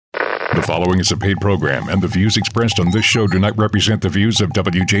The following is a paid program, and the views expressed on this show do not represent the views of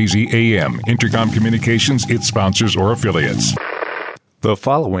WJZ AM, Intercom Communications, its sponsors, or affiliates. The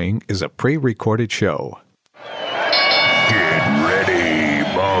following is a pre-recorded show. Get ready,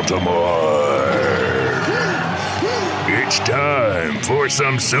 Baltimore. It's time for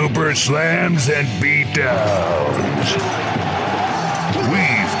some super slams and beatdowns.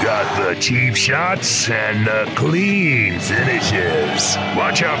 We've got the cheap shots and the clean finishes.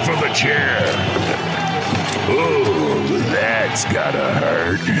 Watch out for the chair. Oh, that's gotta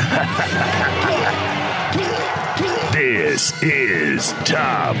hurt. This is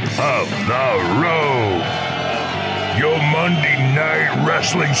Top of the Rope, your Monday night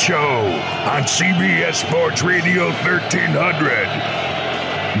wrestling show on CBS Sports Radio 1300.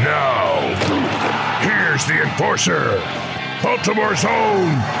 Now, here's the enforcer, Baltimore's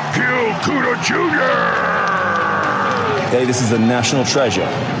own Gil Kuda Jr. Hey, this is a national treasure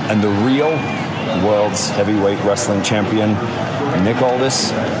and the real world's heavyweight wrestling champion, Nick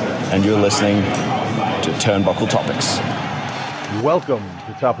Aldis, and you're listening to Turnbuckle Topics. Welcome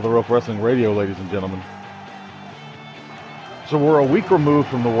to Top of the Rope Wrestling Radio, ladies and gentlemen. So we're a week removed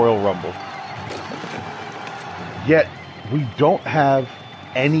from the Royal Rumble, yet we don't have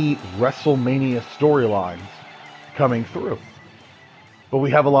any WrestleMania storylines coming through. But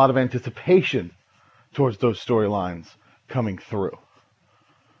we have a lot of anticipation towards those storylines coming through.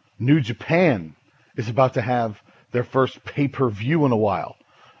 New Japan is about to have their first pay-per-view in a while.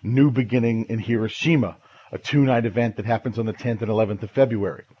 New Beginning in Hiroshima, a 2-night event that happens on the 10th and 11th of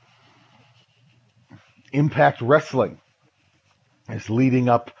February. Impact Wrestling is leading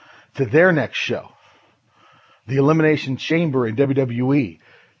up to their next show. The Elimination Chamber in WWE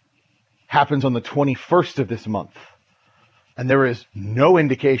happens on the 21st of this month. And there is no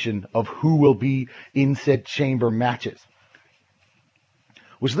indication of who will be in said chamber matches.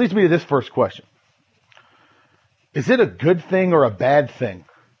 Which leads me to this first question. Is it a good thing or a bad thing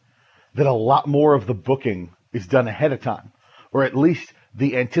that a lot more of the booking is done ahead of time? Or at least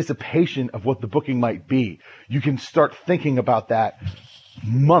the anticipation of what the booking might be. You can start thinking about that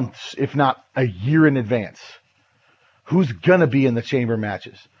months, if not a year in advance. Who's going to be in the chamber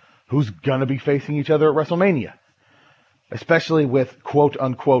matches? Who's going to be facing each other at WrestleMania? Especially with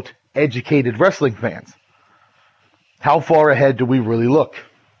quote-unquote educated wrestling fans. How far ahead do we really look?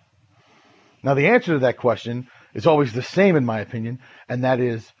 Now, the answer to that question is always the same, in my opinion, and that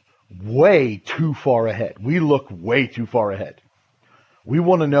is way too far ahead. We look way too far ahead. We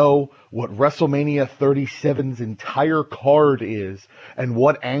want to know what WrestleMania 37's entire card is and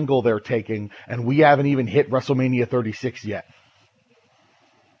what angle they're taking, and we haven't even hit WrestleMania 36 yet.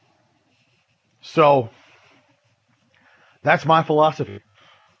 So, that's my philosophy.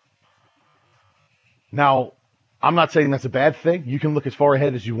 Now, I'm not saying that's a bad thing. You can look as far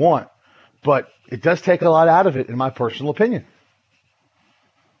ahead as you want, but it does take a lot out of it, in my personal opinion.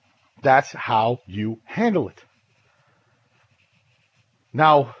 That's how you handle it.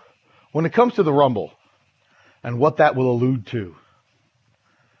 Now, when it comes to the Rumble and what that will allude to,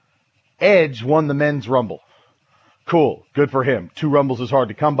 Edge won the men's Rumble. Cool, good for him. 2 Rumbles is hard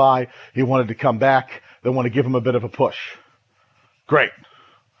to come by. He wanted to come back. They want to give him a bit of a push. Great.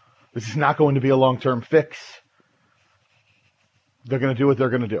 This is not going to be a long-term fix. They're going to do what they're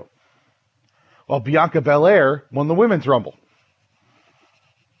going to do. Well, Bianca Belair won the Women's Rumble.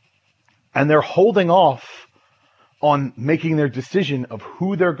 And they're holding off on making their decision of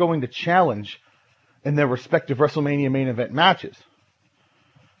who they're going to challenge in their respective WrestleMania main event matches.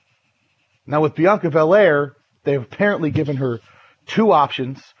 Now, with Bianca Belair, they've apparently given her 2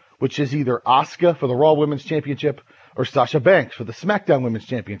 options, which is either Asuka for the Raw Women's Championship or Sasha Banks for the SmackDown Women's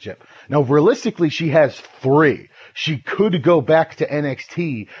Championship. Now, realistically, she has 3. She could go back to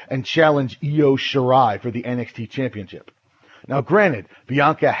NXT and challenge Io Shirai for the NXT Championship. Now, granted,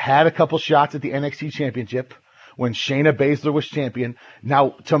 Bianca had a couple shots at the NXT Championship when Shayna Baszler was champion. Now,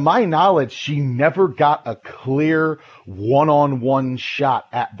 to my knowledge, she never got a clear one-on-one shot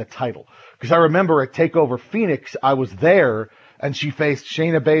at the title. Because I remember at TakeOver Phoenix, I was there, and she faced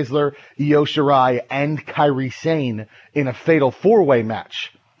Shayna Baszler, Io Shirai, and Kairi Sane in a fatal 4-way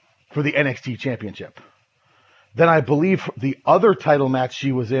match for the NXT Championship. Then I believe the other title match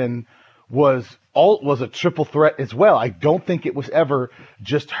she was in was a triple threat as well. I don't think it was ever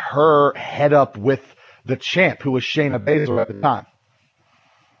just her head up with the champ, who was Shayna Baszler at the time.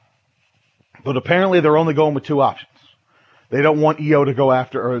 But apparently they're only going with 2 options. They don't want Io to go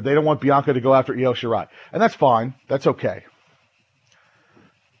after, or they don't want Bianca to go after Io Shirai. And that's fine. That's okay.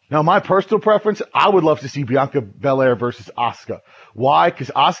 Now, my personal preference, I would love to see Bianca Belair versus Asuka. Why? Because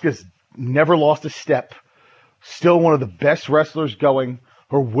Asuka's never lost a step. Still one of the best wrestlers going.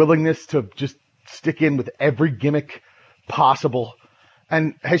 her willingness to just stick in with every gimmick possible.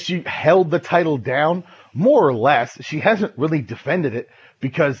 And has she held the title down? More or less. She hasn't really defended it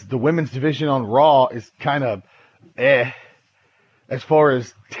because the women's division on Raw is kind of as far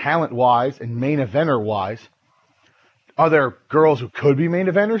as talent-wise and main eventer-wise. Are there girls who could be main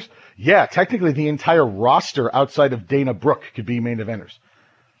eventers? Yeah, technically the entire roster outside of Dana Brooke could be main eventers.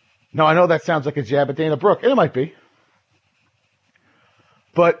 Now, I know that sounds like a jab at Dana Brooke, and it might be.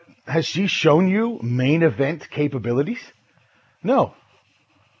 But has she shown you main event capabilities? No.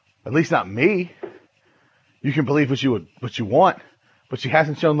 At least not me. You can believe what you want, but she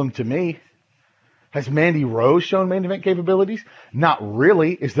hasn't shown them to me. Has Mandy Rose shown main event capabilities? Not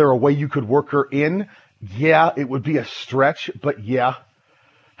really. Is there a way you could work her in? Yeah, it would be a stretch, but yeah.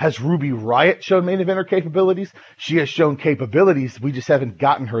 Has Ruby Riott shown main eventer capabilities? She has shown capabilities. We just haven't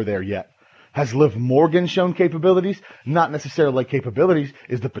gotten her there yet. Has Liv Morgan shown capabilities? Not necessarily like capabilities.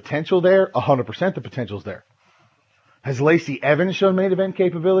 Is the potential there? 100% the potential's there. Has Lacey Evans shown main event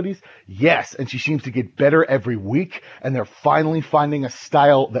capabilities? Yes, and she seems to get better every week, and they're finally finding a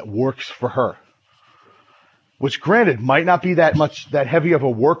style that works for her. Which, granted, might not be that heavy of a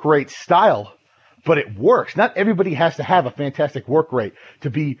work rate style, but it works. Not everybody has to have a fantastic work rate to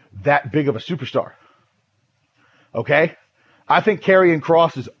be that big of a superstar. Okay? I think Karrion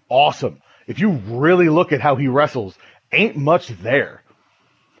Kross is awesome. If you really look at how he wrestles, ain't much there.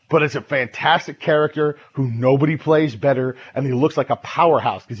 But it's a fantastic character who nobody plays better, and he looks like a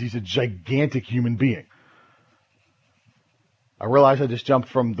powerhouse because he's a gigantic human being. I realize I just jumped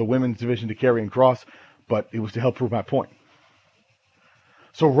from the women's division to Karrion Kross, but it was to help prove my point.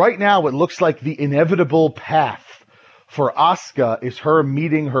 So right now, it looks like the inevitable path for Asuka is her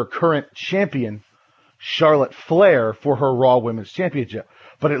meeting her current champion, Charlotte Flair, for her Raw Women's Championship.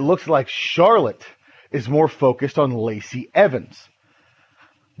 But it looks like Charlotte is more focused on Lacey Evans,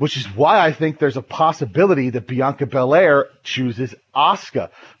 which is why I think there's a possibility that Bianca Belair chooses Asuka,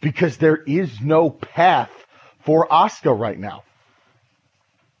 because there is no path for Asuka right now.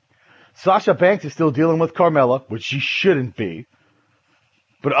 Sasha Banks is still dealing with Carmella, which she shouldn't be.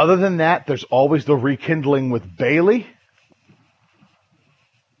 But other than that, there's always the rekindling with Bayley.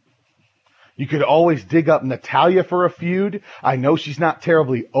 You could always dig up Natalya for a feud. I know she's not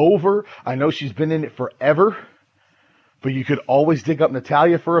terribly over. I know she's been in it forever. But you could always dig up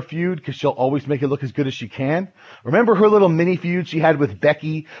Natalya for a feud because she'll always make it look as good as she can. Remember her little mini feud she had with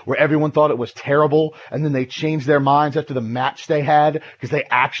Becky where everyone thought it was terrible and then they changed their minds after the match they had because they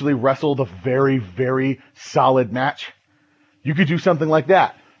actually wrestled a very, very solid match? You could do something like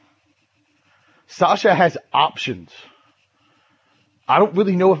that. Sasha has options. I don't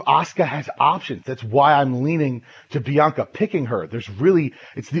really know if Asuka has options. That's why I'm leaning to Bianca picking her.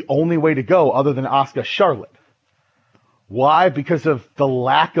 It's the only way to go other than Asuka Charlotte. Why? Because of the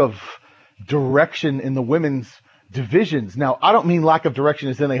lack of direction in the women's divisions. Now, I don't mean lack of direction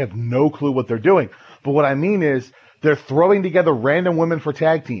as in they have no clue what they're doing. But what I mean is they're throwing together random women for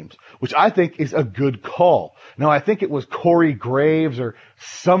tag teams, which I think is a good call. Now, I think it was Corey Graves or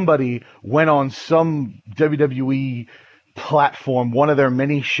somebody went on some WWE platform, one of their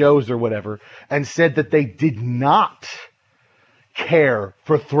many shows or whatever, and said that they did not care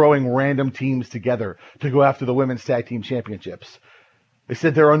for throwing random teams together to go after the women's tag team championships. They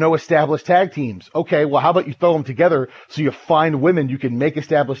said there are no established tag teams. Okay, well, how about you throw them together so you find women you can make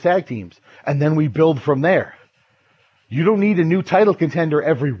established tag teams, and then we build from there. You don't need a new title contender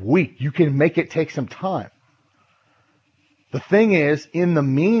every week. You can make it take some time. The thing is, in the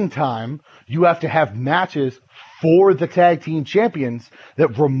meantime, you have to have matches for the tag team champions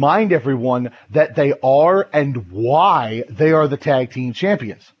that remind everyone that they are and why they are the tag team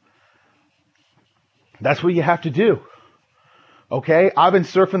champions. That's what you have to do. Okay? I've been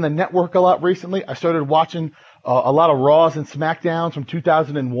surfing the network a lot recently. I started watching a lot of Raws and SmackDowns from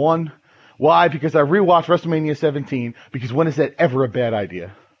 2001. Why? Because I rewatched WrestleMania 17, because when is that ever a bad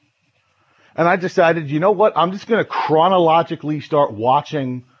idea? And I decided, you know what? I'm just going to chronologically start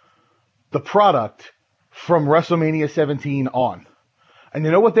watching the product from WrestleMania 17 on. And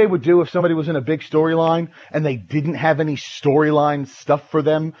you know what they would do if somebody was in a big storyline and they didn't have any storyline stuff for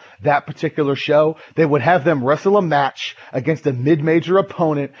them that particular show? They would have them wrestle a match against a mid-major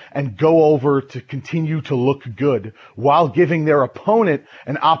opponent and go over to continue to look good while giving their opponent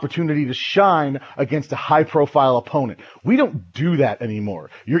an opportunity to shine against a high-profile opponent. We don't do that anymore.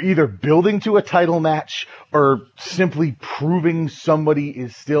 You're either building to a title match or simply proving somebody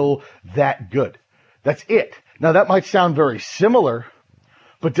is still that good. That's it. Now, that might sound very similar,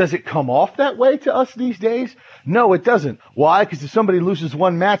 But does it come off that way to us these days? No, it doesn't. Why? Because if somebody loses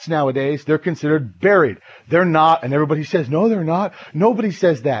one match nowadays, they're considered buried. They're not, and everybody says, no, they're not. Nobody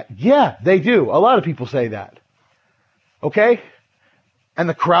says that. Yeah, they do. A lot of people say that. Okay? And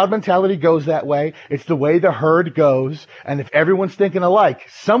the crowd mentality goes that way. It's the way the herd goes. And if everyone's thinking alike,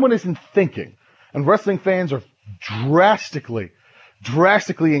 someone isn't thinking. And wrestling fans are drastically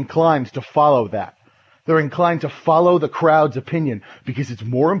inclined to follow that. They're inclined to follow the crowd's opinion because it's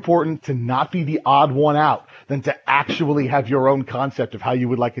more important to not be the odd one out than to actually have your own concept of how you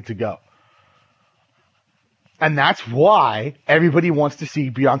would like it to go. And that's why everybody wants to see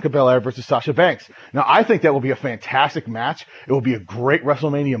Bianca Belair versus Sasha Banks. Now, I think that will be a fantastic match. It will be a great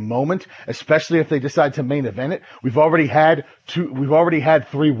WrestleMania moment, especially if they decide to main event it. We've already had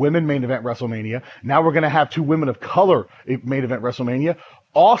 3 women main event WrestleMania. Now we're going to have 2 women of color main event WrestleMania.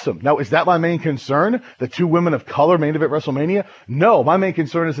 Awesome. Now, is that my main concern? The 2 women of color main event WrestleMania? No, my main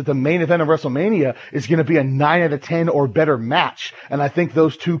concern is that the main event of WrestleMania is going to be a 9 out of 10 or better match. And I think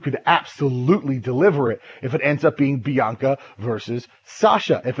those 2 could absolutely deliver it if it ends up being Bianca versus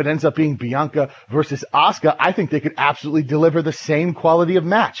Sasha. If it ends up being Bianca versus Asuka, I think they could absolutely deliver the same quality of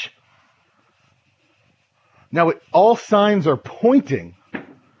match. Now, all signs are pointing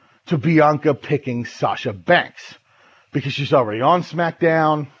to Bianca picking Sasha Banks, because she's already on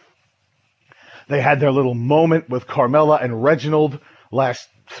SmackDown. They had their little moment with Carmella and Reginald last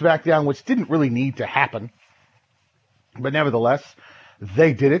SmackDown, which didn't really need to happen. But nevertheless,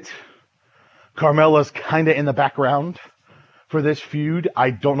 they did it. Carmella's kind of in the background for this feud.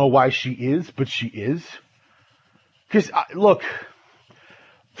 I don't know why she is, but she is. Because, look,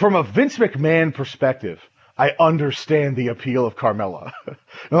 from a Vince McMahon perspective, I understand the appeal of Carmella.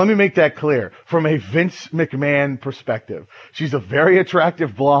 Now, let me make that clear. From a Vince McMahon perspective, she's a very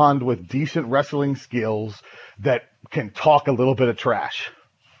attractive blonde with decent wrestling skills that can talk a little bit of trash.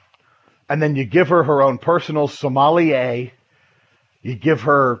 And then you give her her own personal sommelier. You give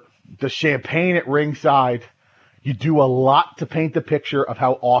her the champagne at ringside. You do a lot to paint the picture of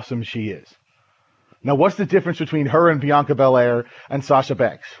how awesome she is. Now, what's the difference between her and Bianca Belair and Sasha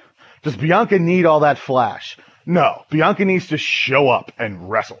Banks? Does Bianca need all that flash? No. Bianca needs to show up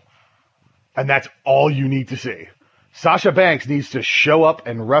and wrestle. And that's all you need to see. Sasha Banks needs to show up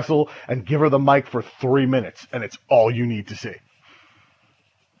and wrestle and give her the mic for 3 minutes. And it's all you need to see.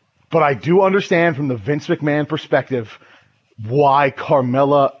 But I do understand from the Vince McMahon perspective why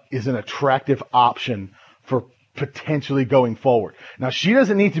Carmella is an attractive option for potentially going forward. Now, she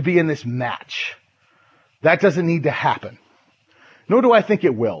doesn't need to be in this match. That doesn't need to happen. Nor do I think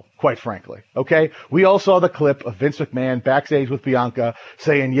it will, quite frankly. Okay? We all saw the clip of Vince McMahon backstage with Bianca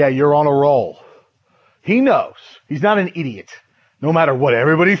saying, yeah, you're on a roll. He knows. He's not an idiot. No matter what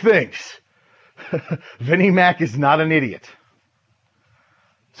everybody thinks. Vinnie Mac is not an idiot.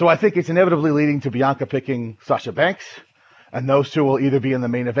 So I think it's inevitably leading to Bianca picking Sasha Banks. And those 2 will either be in the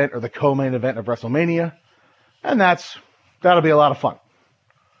main event or the co-main event of WrestleMania. And that'll be a lot of fun.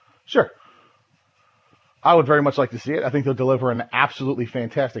 Sure. I would very much like to see it. I think they'll deliver an absolutely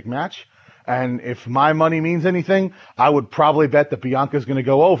fantastic match. And if my money means anything, I would probably bet that Bianca's going to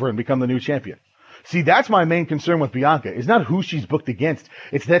go over and become the new champion. See, that's my main concern with Bianca. It's not who she's booked against.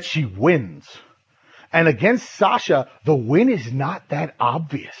 It's that she wins. And against Sasha, the win is not that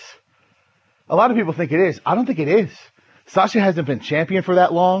obvious. A lot of people think it is. I don't think it is. Sasha hasn't been champion for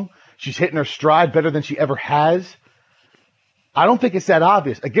that long. She's hitting her stride better than she ever has. I don't think it's that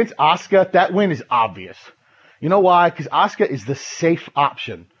obvious. Against Asuka, that win is obvious. You know why? Because Asuka is the safe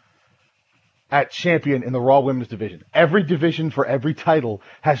option at champion in the Raw Women's division. Every division for every title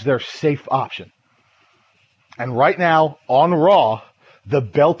has their safe option. And right now, on Raw, the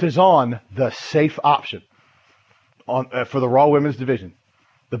belt is on the safe option for the Raw Women's division.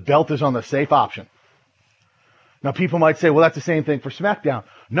 The belt is on the safe option. Now, people might say, well, that's the same thing for SmackDown.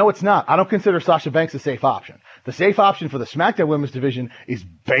 No, it's not. I don't consider Sasha Banks a safe option. The safe option for the SmackDown Women's division is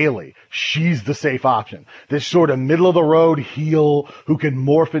Bayley. She's the safe option. This sort of middle-of-the-road heel who can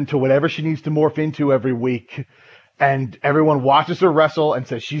morph into whatever she needs to morph into every week. And everyone watches her wrestle and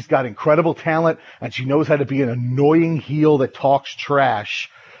says she's got incredible talent and she knows how to be an annoying heel that talks trash.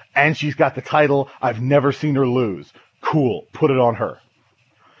 And she's got the title. I've never seen her lose. Cool. Put it on her.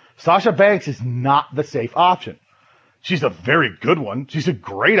 Sasha Banks is not the safe option. She's a very good one. She's a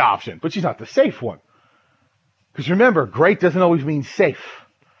great option, but she's not the safe one. Because remember, great doesn't always mean safe.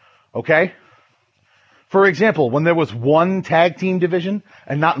 Okay? For example, when there was one tag team division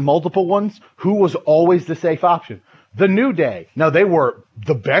and not multiple ones, who was always the safe option? The New Day. Now, they were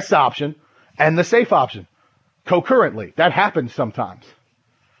the best option and the safe option concurrently. That happens sometimes.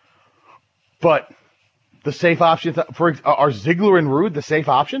 But the safe option are Ziggler and Rude the safe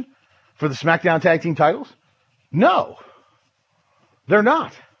option for the SmackDown Tag Team titles? No, they're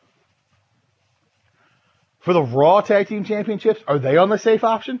not. For the Raw Tag Team Championships, are they on the safe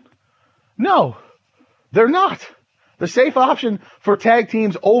option? No, they're not. The safe option for tag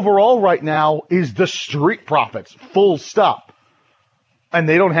teams overall right now is the Street Profits, full stop. And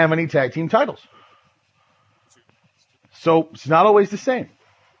they don't have any tag team titles. So it's not always the same.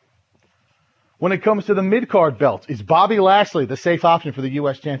 When it comes to the mid-card belts, is Bobby Lashley the safe option for the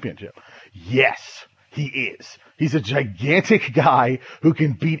U.S. Championship? Yes, he is. He's a gigantic guy who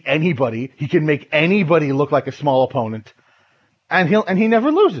can beat anybody. He can make anybody look like a small opponent. And he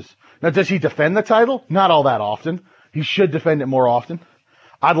never loses. Now, does he defend the title? Not all that often. He should defend it more often.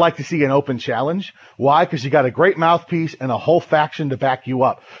 I'd like to see an open challenge. Why? Because you got a great mouthpiece and a whole faction to back you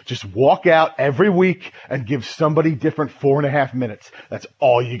up. Just walk out every week and give somebody different 4.5 minutes. That's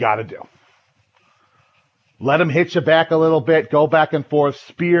all you got to do. Let him hit you back a little bit, go back and forth,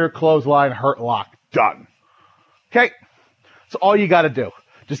 spear, clothesline, hurt lock, done. Okay? That's all you got to do.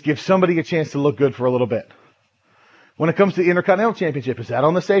 Just give somebody a chance to look good for a little bit. When it comes to the Intercontinental Championship, is that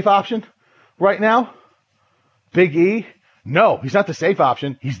on the safe option right now? Big E? No, he's not the safe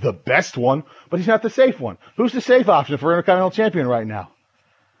option. He's the best one, but he's not the safe one. Who's the safe option for Intercontinental Champion right now?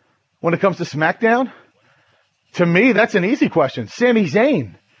 When it comes to SmackDown, to me, that's an easy question. Sami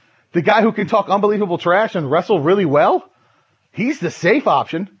Zayn, the guy who can talk unbelievable trash and wrestle really well, he's the safe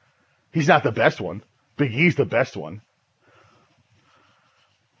option. He's not the best one. Big E's the best one.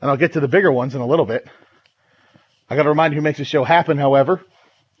 And I'll get to the bigger ones in a little bit. I got to remind you who makes the show happen, however.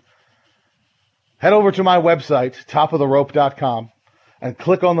 Head over to my website, topoftherope.com, and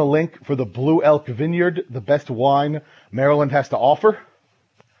click on the link for the Blue Elk Vineyard, the best wine Maryland has to offer.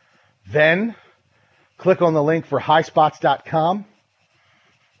 Then, click on the link for highspots.com,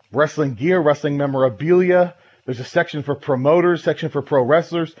 wrestling gear, wrestling memorabilia. There's a section for promoters, section for pro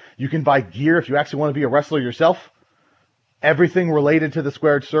wrestlers. You can buy gear if you actually want to be a wrestler yourself. Everything related to the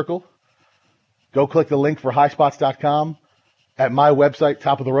Squared Circle. Go click the link for highspots.com at my website,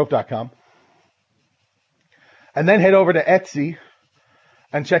 topoftherope.com. And then head over to Etsy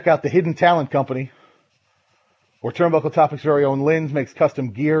and check out the Hidden Talent Company, where Turnbuckle Topic's very own Linz makes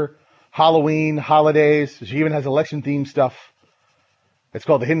custom gear, Halloween, holidays. She even has election-themed stuff. It's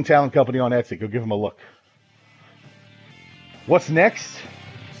called the Hidden Talent Company on Etsy. Go give them a look. What's next?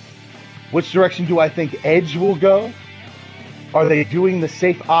 Which direction do I think Edge will go? Are they doing the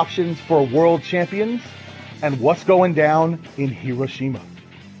safe options for world champions? And what's going down in Hiroshima?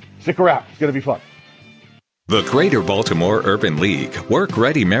 Stick around. It's going to be fun. The Greater Baltimore Urban League Work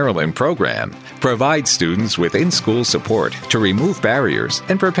Ready Maryland program provides students with in-school support to remove barriers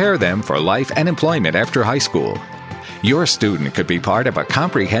and prepare them for life and employment after high school. Your student could be part of a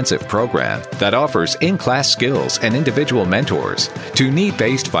comprehensive program that offers in-class skills and individual mentors to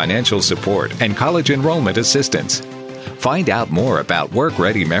need-based financial support and college enrollment assistance. Find out more about Work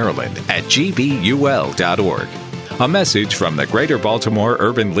Ready Maryland at gbul.org. A message from the Greater Baltimore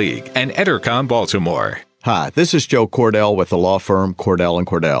Urban League and Entercom Baltimore. Hi, this is Joe Cordell with the law firm Cordell &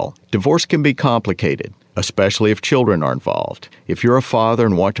 Cordell. Divorce can be complicated, especially if children are involved. If you're a father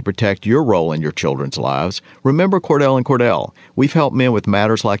and want to protect your role in your children's lives, remember Cordell & Cordell. We've helped men with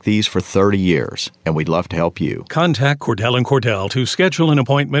matters like these for 30 years, and we'd love to help you. Contact Cordell & Cordell to schedule an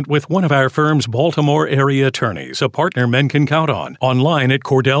appointment with one of our firm's Baltimore area attorneys, a partner men can count on. Online at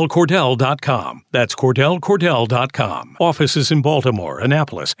CordellCordell.com. That's CordellCordell.com. Offices in Baltimore,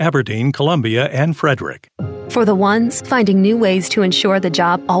 Annapolis, Aberdeen, Columbia, and Frederick. For the ones finding new ways to ensure the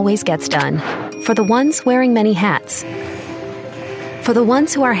job always gets done. For the ones wearing many hats. For the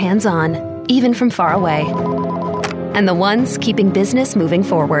ones who are hands-on, even from far away. And the ones keeping business moving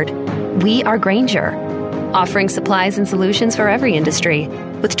forward. We are Grainger, offering supplies and solutions for every industry,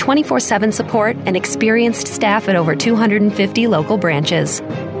 with 24/7 support and experienced staff at over 250 local branches.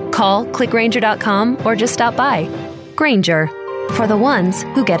 Call, clickgrainger.com, or just stop by. Grainger, for the ones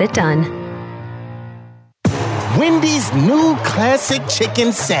who get it done. Wendy's new classic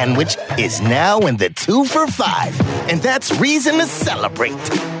chicken sandwich is now in the 2 for $5, and that's reason to celebrate.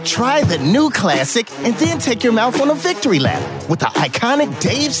 Try the new classic and then take your mouth on a victory lap with the iconic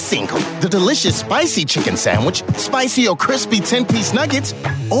Dave's Single, the delicious spicy chicken sandwich, spicy or crispy 10-piece nuggets,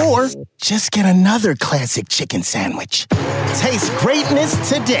 or just get another classic chicken sandwich. Taste greatness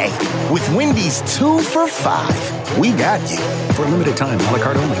today with Wendy's 2 for $5. We got you. For a limited time, a la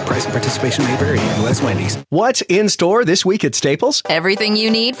carte only. Price and participation may vary. U.S. Wendy's. What's in store this week at Staples? Everything you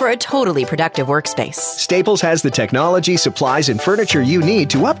need for a totally productive workspace. Staples has the technology, supplies, and furniture you need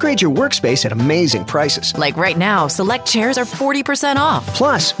to upgrade your workspace at amazing prices. Like right now, select chairs are 40% off.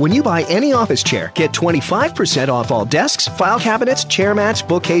 Plus, when you buy any office chair, get 25% off all desks, file cabinets, chair mats,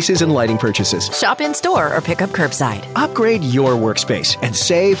 bookcases, and lighting purchases. Shop in store or pick up curbside. Upgrade your workspace and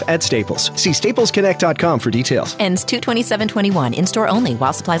save at Staples. See staplesconnect.com for details. Ends 2/27/21. In-store only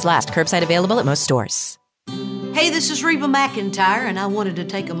while supplies last. Curbside available at most stores. Hey, this is Reba McEntire, and I wanted to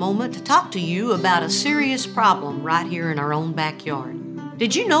take a moment to talk to you about a serious problem right here in our own backyard.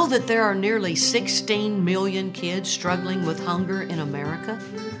 Did you know that there are nearly 16 million kids struggling with hunger in America?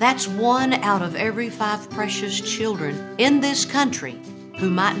 That's 1 out of every 5 precious children in this country who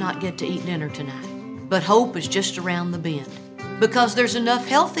might not get to eat dinner tonight. But hope is just around the bend, because there's enough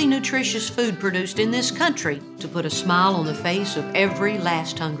healthy, nutritious food produced in this country to put a smile on the face of every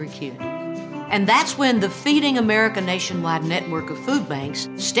last hungry kid. And that's when the Feeding America nationwide network of food banks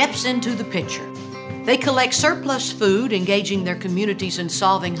steps into the picture. They collect surplus food, engaging their communities in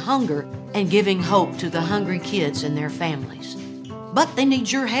solving hunger and giving hope to the hungry kids and their families. But they need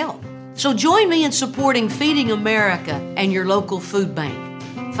your help. So join me in supporting Feeding America and your local food bank.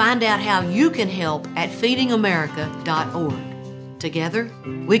 Find out how you can help at feedingamerica.org. Together,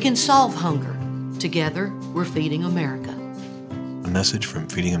 we can solve hunger. Together, we're Feeding America. A message from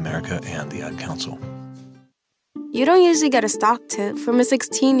Feeding America and the Ad Council. You don't usually get a stock tip from a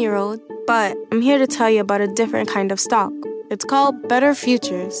 16-year-old, but I'm here to tell you about a different kind of stock. It's called Better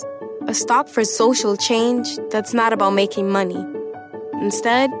Futures, a stock for social change that's not about making money.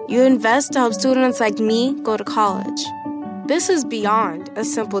 Instead, you invest to help students like me go to college. This is beyond a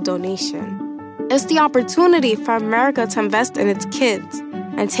simple donation. It's the opportunity for America to invest in its kids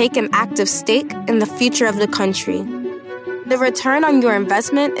and take an active stake in the future of the country. The return on your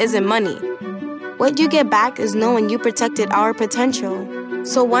investment isn't money. What you get back is knowing you protected our potential.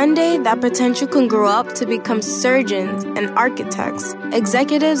 So one day, that potential can grow up to become surgeons and architects,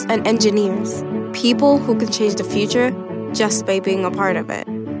 executives and engineers, people who can change the future just by being a part of it.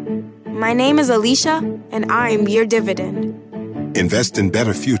 My name is Alicia, and I'm your dividend. Invest in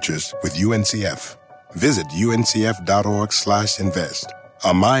better futures with UNCF. Visit uncf.org/invest.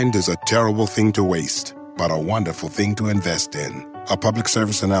 A mind is a terrible thing to waste, but a wonderful thing to invest in. A public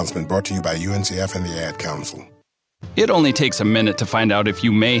service announcement brought to you by UNCF and the Ad Council. It only takes a minute to find out if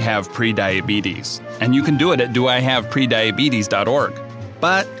you may have prediabetes, and you can do it at doihaveprediabetes.org.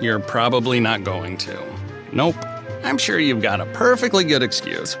 But you're probably not going to. Nope. I'm sure you've got a perfectly good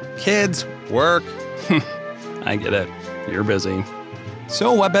excuse. Kids, work. I get it. You're busy.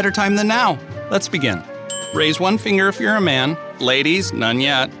 So what better time than now? Let's begin. Raise one finger if you're a man. Ladies, none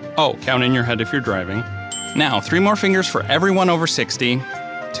yet. Oh, count in your head if you're driving. Now, 3 more fingers for everyone over 60,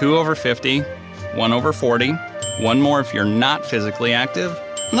 2 over 50, 1 over 40, 1 more if you're not physically active,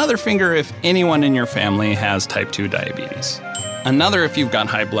 another finger if anyone in your family has type 2 diabetes, another if you've got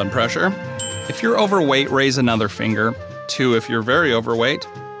high blood pressure. If you're overweight, raise another finger, 2 if you're very overweight,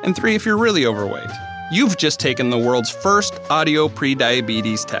 and 3 if you're really overweight. You've just taken the world's first audio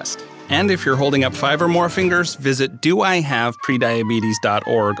prediabetes test. And if you're holding up 5 or more fingers, visit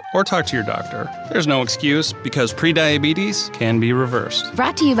doihaveprediabetes.org or talk to your doctor. There's no excuse, because prediabetes can be reversed.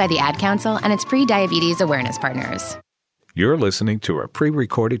 Brought to you by the Ad Council and its pre-diabetes awareness partners. You're listening to a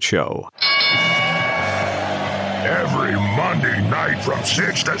pre-recorded show. Every Monday night from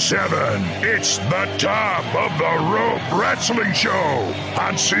 6 to 7, it's the Top of the Rope Wrestling Show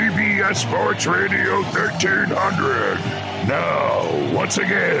on CBS Sports Radio 1300. Now, once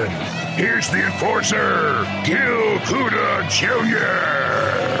again, here's the enforcer, Gil Kuda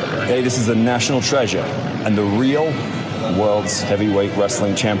Jr. Hey, this is a national treasure and the real world's heavyweight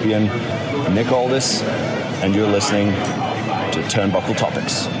wrestling champion, Nick Aldis, and you're listening to Turnbuckle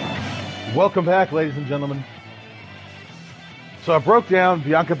Topics. Welcome back, ladies and gentlemen. So I broke down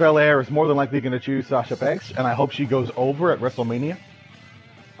Bianca Belair is more than likely going to choose Sasha Banks, and I hope she goes over at WrestleMania.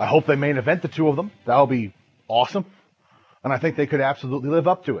 I hope they main event the two of them. That'll be awesome. And I think they could absolutely live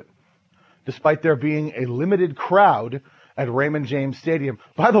up to it, despite there being a limited crowd at Raymond James Stadium.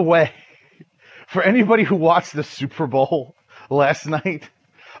 By the way, for anybody who watched the Super Bowl last night,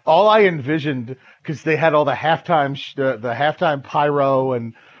 all I envisioned, because they had all the halftime pyro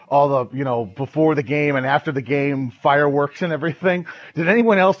and all the, before the game and after the game fireworks and everything. Did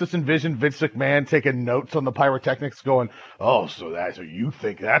anyone else just envision Vince McMahon taking notes on the pyrotechnics going, oh, so you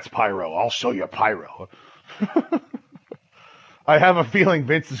think that's pyro? I'll show you pyro. I have a feeling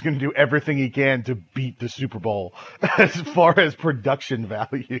Vince is going to do everything he can to beat the Super Bowl as far as production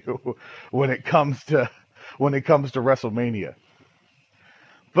value when it comes to WrestleMania.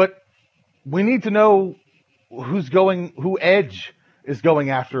 But we need to know who Edge is going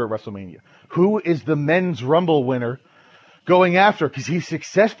after at WrestleMania. Who is the Men's Rumble winner going after? Because he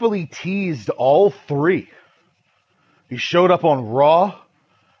successfully teased all three. He showed up on Raw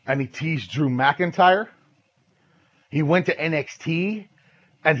and he teased Drew McIntyre. He went to NXT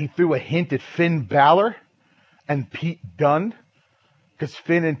and he threw a hint at Finn Balor and Pete Dunne, because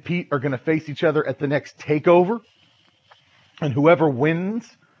Finn and Pete are going to face each other at the next TakeOver. And whoever wins,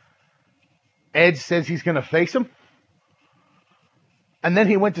 Edge says he's going to face him. And then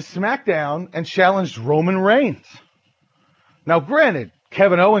he went to SmackDown and challenged Roman Reigns. Now, granted,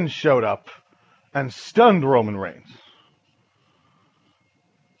 Kevin Owens showed up and stunned Roman Reigns.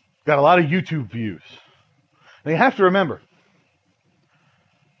 Got a lot of YouTube views. And you have to remember,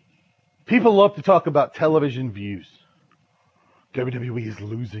 people love to talk about television views. WWE is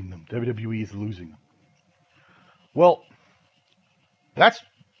losing them. WWE is losing them. Well, that's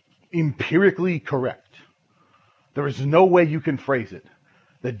empirically correct. There is no way you can phrase it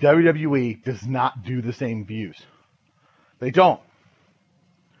that WWE does not do the same views. They don't.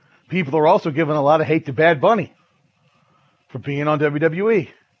 People are also giving a lot of hate to Bad Bunny for being on WWE.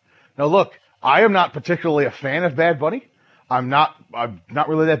 Now look, I am not particularly a fan of Bad Bunny. I'm not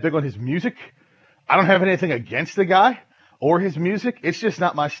really that big on his music. I don't have anything against the guy or his music. It's just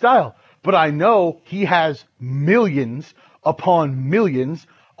not my style. But I know he has millions upon millions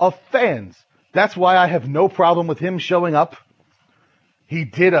of fans. That's why I have no problem with him showing up. He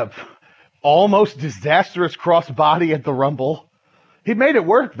did a almost disastrous crossbody at the Rumble. He made it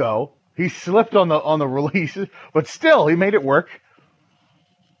work though. He slipped on the release, but still he made it work.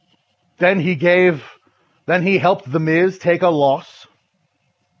 Then he helped The Miz take a loss,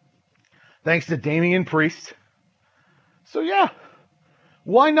 thanks to Damian Priest. So yeah,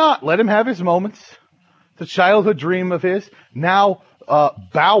 why not let him have his moments? It's a childhood dream of his. Now,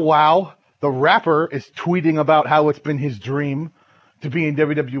 Bow Wow, the rapper, is tweeting about how it's been his dream to be in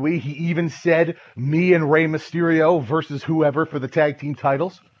WWE. He even said me and Rey Mysterio versus whoever for the tag team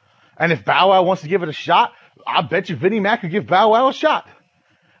titles. And if Bow Wow wants to give it a shot, I bet you Vinnie Mac could give Bow Wow a shot.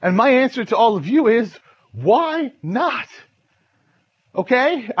 And my answer to all of you is, why not?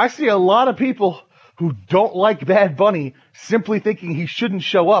 Okay? I see a lot of people who don't like Bad Bunny simply thinking he shouldn't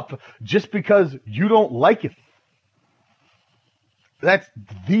show up just because you don't like him. That's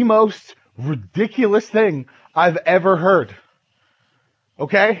the most ridiculous thing I've ever heard.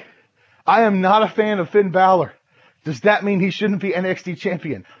 Okay? I am not a fan of Finn Balor. Does that mean he shouldn't be NXT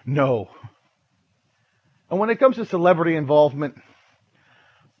champion? No. And when it comes to celebrity involvement,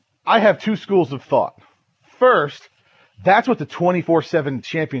 I have two schools of thought. First, that's what the 24/7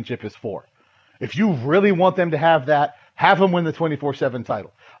 championship is for. If you really want them to have that, have them win the 24/7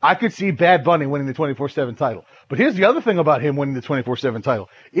 title. I could see Bad Bunny winning the 24/7 title. But here's the other thing about him winning the 24/7 title.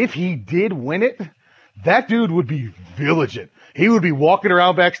 If he did win it, that dude would be vigilant. He would be walking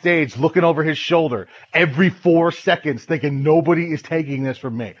around backstage looking over his shoulder every 4 seconds thinking nobody is taking this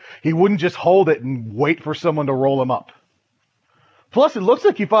from me. He wouldn't just hold it and wait for someone to roll him up. Plus, it looks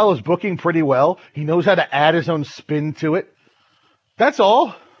like he follows booking pretty well. He knows how to add his own spin to it. That's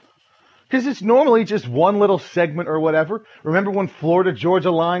all. Because it's normally just one little segment or whatever. Remember when Florida Georgia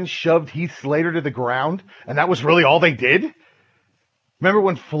Line shoved Heath Slater to the ground? And that was really all they did? Remember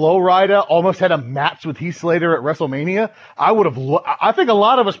when Flo Rida almost had a match with Heath Slater at WrestleMania? I think a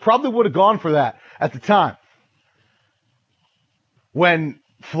lot of us probably would have gone for that at the time. When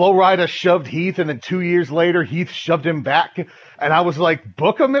Flo Rida shoved Heath, and then 2 years later, Heath shoved him back. And I was like,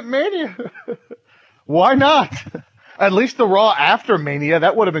 book him at Mania. Why not? At least the Raw after Mania,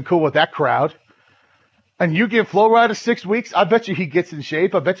 that would have been cool with that crowd. And you give Flo Rida 6 weeks, I bet you he gets in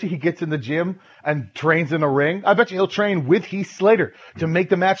shape. I bet you he gets in the gym and trains in a ring. I bet you he'll train with Heath Slater to make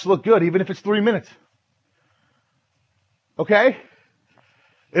the match look good, even if it's 3 minutes. Okay?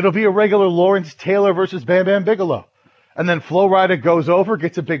 It'll be a regular Lawrence Taylor versus Bam Bam Bigelow. And then Flo Rida goes over,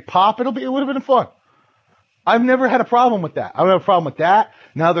 gets a big pop. It would have been fun. I've never had a problem with that. I don't have a problem with that.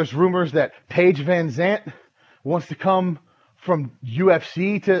 Now there's rumors that Paige Van Zandt wants to come from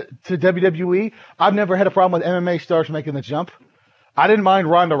UFC to WWE. I've never had a problem with MMA stars making the jump. I didn't mind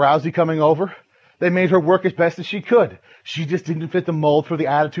Ronda Rousey coming over. They made her work as best as she could. She just didn't fit the mold for the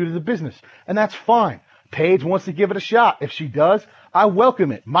attitude of the business. And that's fine. Paige wants to give it a shot. If she does, I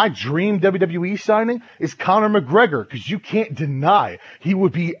welcome it. My dream WWE signing is Conor McGregor, because you can't deny he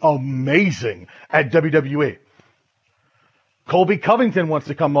would be amazing at WWE. Colby Covington wants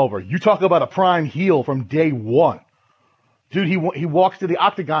to come over. You talk about a prime heel from day one. Dude, he walks to the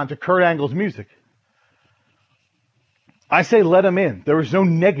octagon to Kurt Angle's music. I say let him in. There is no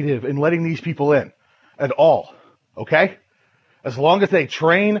negative in letting these people in at all, okay? As long as they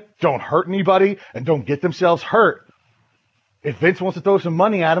train, don't hurt anybody, and don't get themselves hurt. If Vince wants to throw some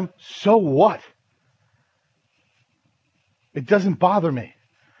money at him, so what? It doesn't bother me.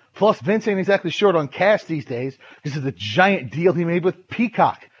 Plus, Vince ain't exactly short on cash these days because of the giant deal he made with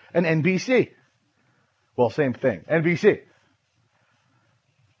Peacock and NBC. Well, same thing, NBC.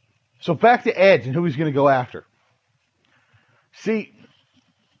 So back to Edge and who he's going to go after. See,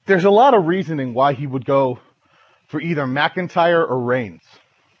 there's a lot of reasoning why he would go for either McIntyre or Reigns.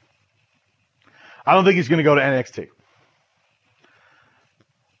 I don't think he's going to go to NXT.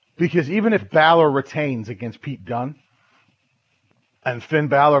 Because even if Balor retains against Pete Dunne, and Finn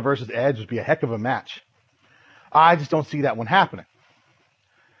Balor versus Edge would be a heck of a match, I just don't see that one happening.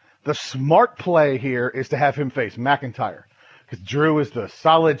 The smart play here is to have him face McIntyre. Because Drew is the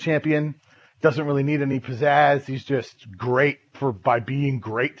solid champion, doesn't really need any pizzazz. He's just great by being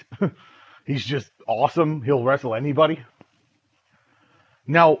great. He's just awesome. He'll wrestle anybody.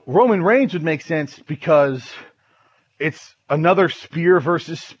 Now, Roman Reigns would make sense because it's another spear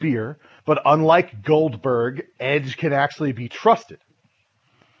versus spear, but unlike Goldberg, Edge can actually be trusted.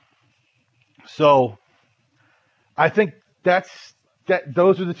 So, I think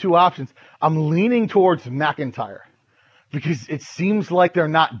those are the two options. I'm leaning towards McIntyre because it seems like they're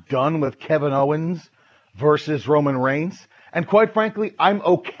not done with Kevin Owens versus Roman Reigns. And quite frankly, I'm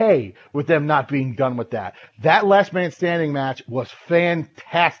okay with them not being done with that. That last man standing match was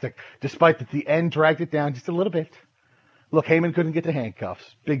fantastic, despite that the end dragged it down just a little bit. Look, Heyman couldn't get the handcuffs.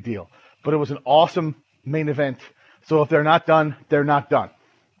 Big deal. But it was an awesome main event. So if they're not done, they're not done.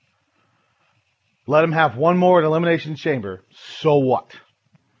 Let them have one more at Elimination Chamber. So what?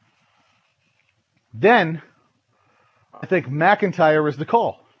 Then, I think McIntyre is the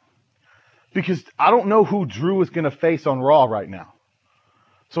call. Because I don't know who Drew is going to face on Raw right now.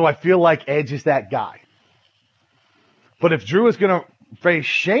 So I feel like Edge is that guy. But if Drew is going to face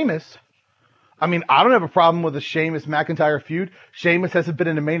Sheamus, I mean, I don't have a problem with the Sheamus-McIntyre feud. Sheamus hasn't been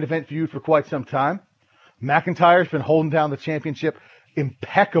in a main event feud for quite some time. McIntyre's been holding down the championship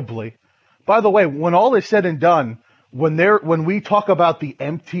impeccably. By the way, when all is said and done, when we talk about the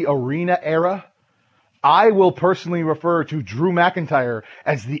empty arena era, I will personally refer to Drew McIntyre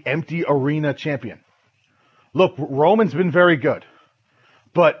as the empty arena champion. Look, Roman's been very good.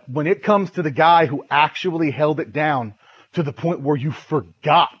 But when it comes to the guy who actually held it down to the point where you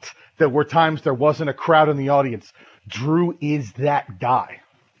forgot there were times there wasn't a crowd in the audience, Drew is that guy.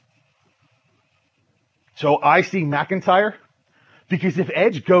 So I see McIntyre, because if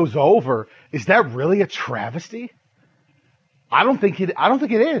Edge goes over, is that really a travesty? I don't think it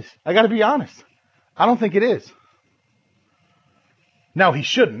is. I got to be honest. I don't think it is. Now, he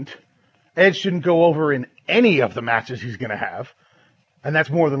shouldn't. Edge shouldn't go over in any of the matches he's going to have. And that's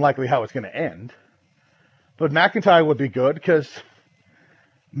more than likely how it's going to end. But McIntyre would be good because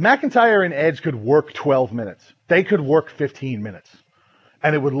McIntyre and Edge could work 12 minutes. They could work 15 minutes.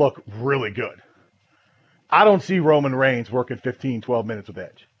 And it would look really good. I don't see Roman Reigns working 15, 12 minutes with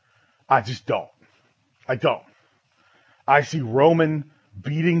Edge. I just don't. I don't. I see Roman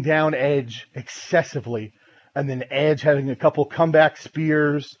beating down Edge excessively, and then Edge having a couple comeback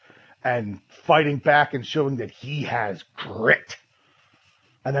spears and fighting back and showing that he has grit.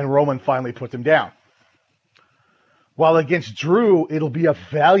 And then Roman finally puts him down. While against Drew, it'll be a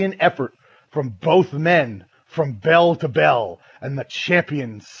valiant effort from both men, from bell to bell, and the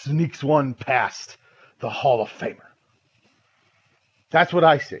champion sneaks one past the Hall of Famer. That's what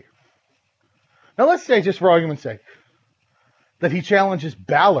I see. Now let's say, just for argument's sake, that he challenges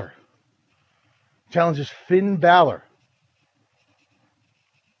Balor. Challenges Finn Balor.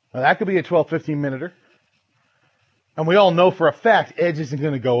 Now that could be a 12, 15-minuter. And we all know for a fact Edge isn't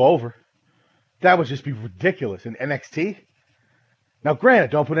going to go over. That would just be ridiculous in NXT. Now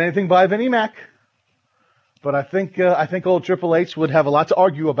granted, don't put anything by Vinnie Mac. But I think old Triple H would have a lot to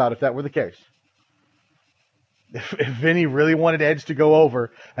argue about if that were the case. If Vinny really wanted Edge to go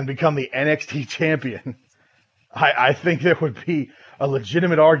over and become the NXT champion, I think there would be a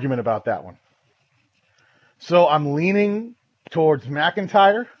legitimate argument about that one. So I'm leaning towards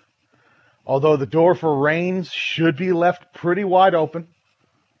McIntyre, although the door for Reigns should be left pretty wide open.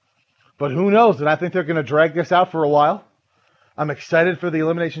 But who knows? And I think they're going to drag this out for a while. I'm excited for the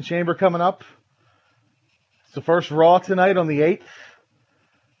Elimination Chamber coming up. It's the first Raw tonight on the 8th.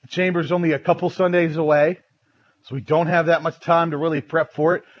 The Chamber's only a couple Sundays away, so we don't have that much time to really prep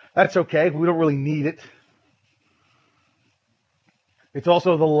for it. That's okay. We don't really need it. It's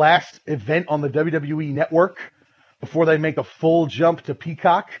also the last event on the WWE Network before they make a full jump to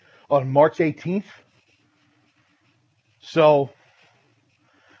Peacock on March 18th. So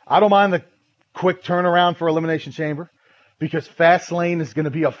I don't mind the quick turnaround for Elimination Chamber because Fastlane is going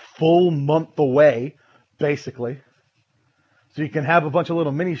to be a full month away, basically. So you can have a bunch of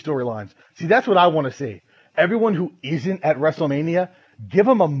little mini storylines. See, that's what I want to see. Everyone who isn't at WrestleMania, give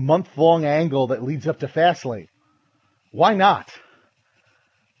them a month-long angle that leads up to Fastlane. Why not?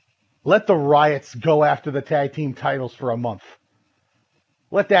 Let the Riots go after the tag team titles for a month.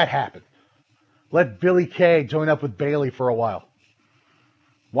 Let that happen. Let Billie Kay join up with Bayley for a while.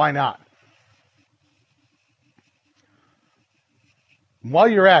 Why not? While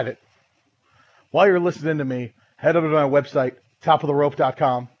you're at it, while you're listening to me, head over to my website,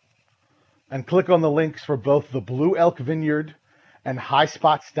 topoftherope.com, and click on the links for both the Blue Elk Vineyard and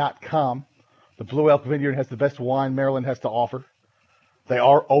highspots.com. The Blue Elk Vineyard has the best wine Maryland has to offer. They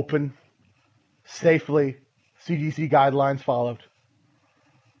are open safely, CDC guidelines followed.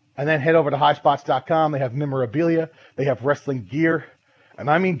 And then head over to highspots.com. They have memorabilia. They have wrestling gear. And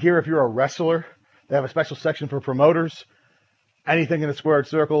I mean gear if you're a wrestler. They have a special section for promoters. Anything in a squared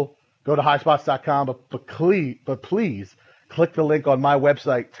circle, go to highspots.com. But please click the link on my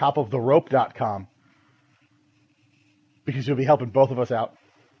website, topoftherope.com, because you'll be helping both of us out.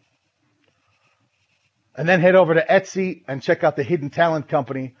 And then head over to Etsy and check out the Hidden Talent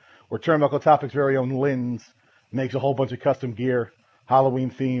Company, where Turnbuckle Topic's very own Lynn's makes a whole bunch of custom gear,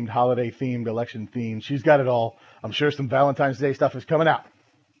 Halloween-themed, holiday-themed, election-themed. She's got it all. I'm sure some Valentine's Day stuff is coming out.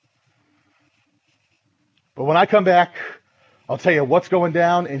 But when I come back, I'll tell you what's going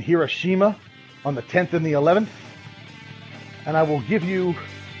down in Hiroshima on the 10th and the 11th. And I will give you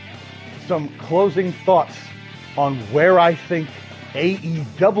some closing thoughts on where I think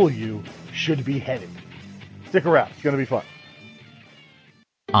AEW should be headed. Stick around. It's going to be fun.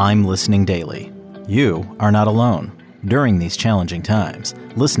 I'm listening daily. You are not alone. During these challenging times,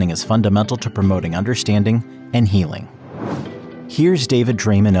 listening is fundamental to promoting understanding and healing. Here's David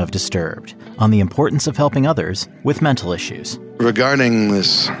Draymond of Disturbed on the importance of helping others with mental issues. Regarding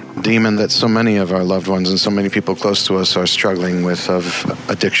this demon that so many of our loved ones and so many people close to us are struggling with, of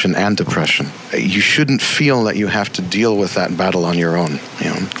addiction and depression, you shouldn't feel that you have to deal with that battle on your own.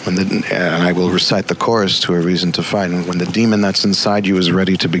 And I will recite the chorus to A Reason to Fight. And when the demon that's inside you is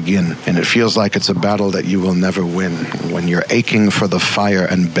ready to begin, and it feels like it's a battle that you will never win, when you're aching for the fire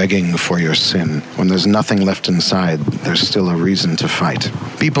and begging for your sin, when there's nothing left inside, there's still a reason to fight.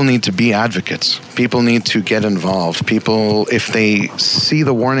 People need to be advocates. People need to get involved. People, if they see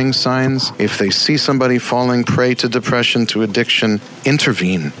the warning signs, if they see somebody falling prey to depression, to addiction,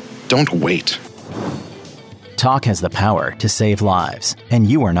 intervene. Don't wait. Talk has the power to save lives, and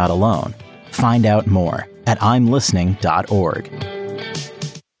you are not alone. Find out more at imlistening.org.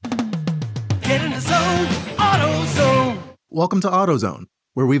 Get in the zone, AutoZone. Welcome to AutoZone,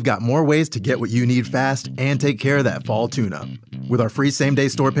 where we've got more ways to get what you need fast and take care of that fall tune-up. With our free same-day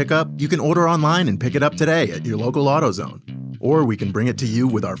store pickup, you can order online and pick it up today at your local AutoZone. Or we can bring it to you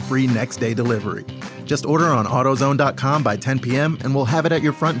with our free next-day delivery. Just order on AutoZone.com by 10 p.m. and we'll have it at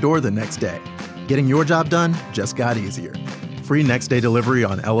your front door the next day. Getting your job done just got easier. Free next-day delivery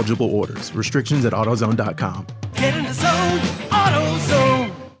on eligible orders. Restrictions at AutoZone.com. Get in the zone,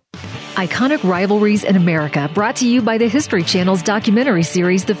 AutoZone. Iconic rivalries in America, brought to you by the History Channel's documentary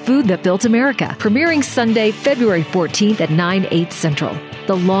series, The Food That Built America, premiering Sunday, February 14th at 9/8 Central.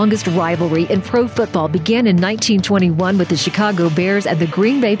 The longest rivalry in pro football began in 1921 with the Chicago Bears and the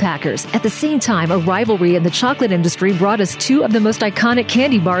Green Bay Packers. At the same time, a rivalry in the chocolate industry brought us two of the most iconic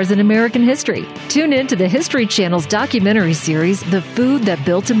candy bars in American history. Tune in to the History Channel's documentary series, The Food That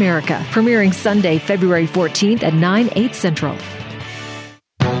Built America, premiering Sunday, February 14th at 9/8 Central.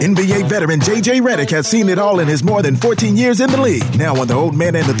 NBA veteran J.J. Redick has seen it all in his more than 14 years in the league. Now on the Old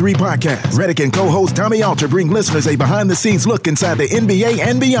Man and the Three podcast, Redick and co-host Tommy Alter bring listeners a behind-the-scenes look inside the NBA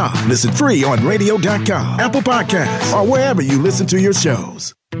and beyond. Listen free on radio.com, Apple Podcasts, or wherever you listen to your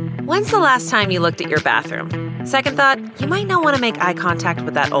shows. When's the last time you looked at your bathroom? Second thought, you might not want to make eye contact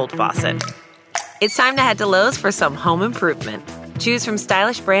with that old faucet. It's time to head to Lowe's for some home improvement. Choose from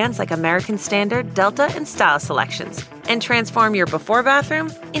stylish brands like American Standard, Delta, and Style Selections, and transform your before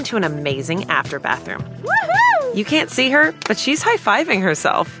bathroom into an amazing after bathroom. Woohoo! You can't see her, but she's high-fiving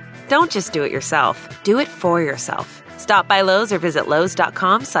herself. Don't just do it yourself. Do it for yourself. Stop by Lowe's or visit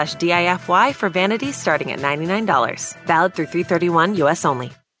lowes.com/DIFY for vanities starting at $99. Valid through 3/31 U.S.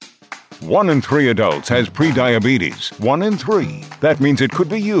 only. 1 in 3 adults has prediabetes. 1 in 3. That means it could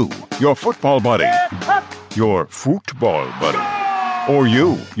be you, your football buddy, your football buddy, or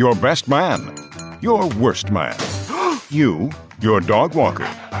you, your best man, your worst man, you, your dog walker,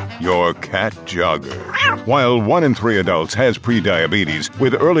 your cat jogger. While 1 in 3 adults has prediabetes,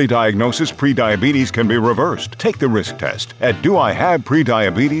 with early diagnosis, prediabetes can be reversed. Take the risk test at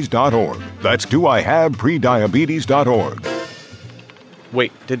doihaveprediabetes.org. That's doihaveprediabetes.org.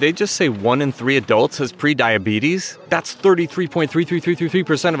 Wait, did they just say 1 in 3 adults has prediabetes? That's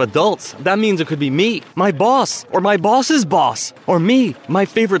 33.33333% of adults. That means it could be me, my boss, or my boss's boss, or me, my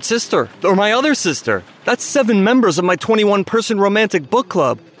favorite sister, or my other sister. That's 7 members of my 21-person romantic book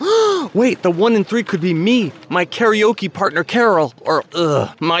club. Wait, the 1 in 3 could be me, my karaoke partner Carol, or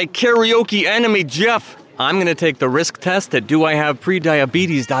my karaoke enemy Jeff. I'm going to take the risk test at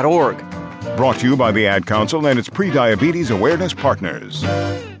doihaveprediabetes.org. Brought to you by the Ad Council and its Prediabetes Awareness Partners.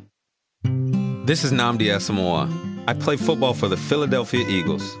 This is Nnamdi Asamoah. I play football for the Philadelphia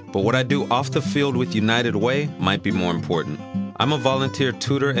Eagles, but what I do off the field with United Way might be more important. I'm a volunteer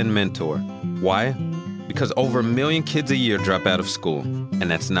tutor and mentor. Why? Because over 1 million kids a year drop out of school, and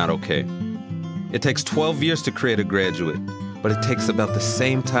that's not okay. It takes 12 years to create a graduate, but it takes about the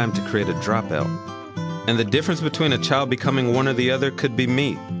same time to create a dropout. And the difference between a child becoming one or the other could be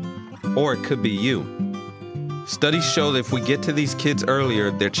me. Or it could be you. Studies show that if we get to these kids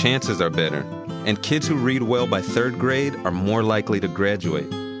earlier, their chances are better. And kids who read well by 3rd grade are more likely to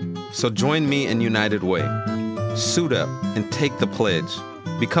graduate. So join me in United Way. Suit up and take the pledge.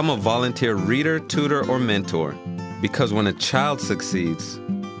 Become a volunteer reader, tutor, or mentor. Because when a child succeeds,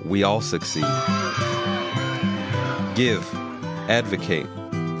 we all succeed. Give, advocate,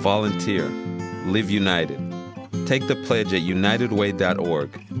 volunteer, live united. Take the pledge at unitedway.org.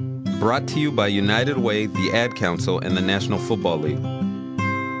 Brought to you by United Way, the Ad Council, and the National Football League.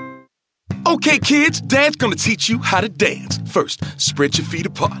 Okay, kids, Dad's gonna teach you how to dance. First, spread your feet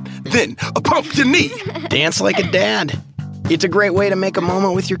apart. Then, pump your knee. Dance like a dad. It's a great way to make a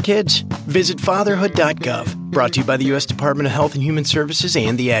moment with your kids. Visit fatherhood.gov. Brought to you by the U.S. Department of Health and Human Services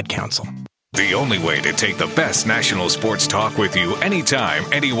and the Ad Council. The only way to take the best national sports talk with you anytime,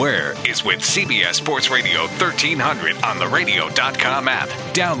 anywhere is with CBS Sports Radio 1300 on the radio.com app.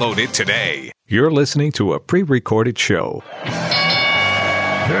 Download it today. You're listening to a pre-recorded show.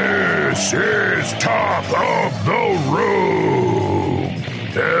 This is Top of the Room.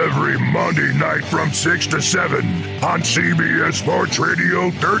 Every Monday night from 6 to 7 on CBS Sports Radio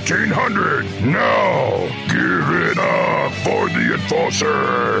 1300. Now, give it up for the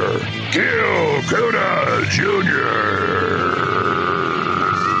enforcer, Gil Kuda Jr.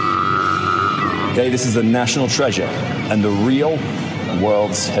 Okay, this is a national treasure and the real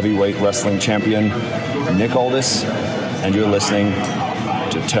world's heavyweight wrestling champion, Nick Aldis, and you're listening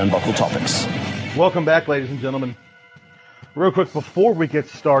to Turnbuckle Topics. Welcome back, ladies and gentlemen. Real quick, before we get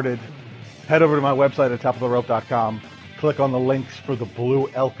started, head over to my website at topoftherope.com. Click on the links for the Blue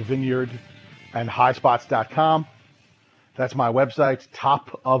Elk Vineyard and highspots.com. That's my website,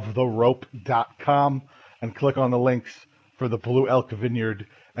 topoftherope.com. And click on the links for the Blue Elk Vineyard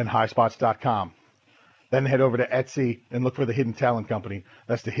and highspots.com. Then head over to Etsy and look for the Hidden Talent Company.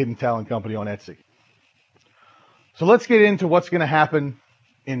 That's the Hidden Talent Company on Etsy. So let's get into what's going to happen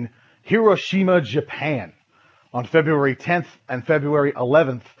in Hiroshima, Japan, on February 10th and February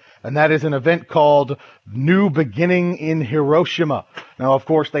 11th, and that is an event called New Beginning in Hiroshima. Now, of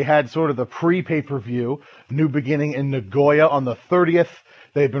course, they had sort of the pre-pay-per-view, New Beginning in Nagoya on the 30th.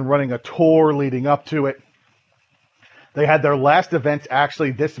 They've been running a tour leading up to it. They had their last event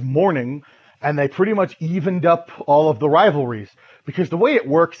actually this morning, and they pretty much evened up all of the rivalries, because the way it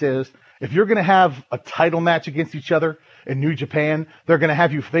works is, if you're going to have a title match against each other in New Japan, they're going to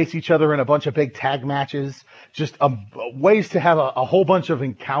have you face each other in a bunch of big tag matches, just ways to have a whole bunch of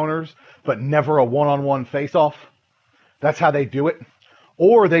encounters, but never a one-on-one face-off. That's how they do it.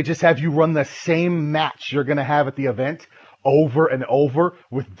 Or they just have you run the same match you're going to have at the event over and over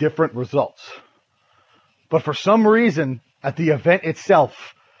with different results. But for some reason, at the event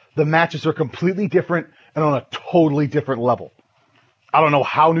itself, the matches are completely different and on a totally different level. I don't know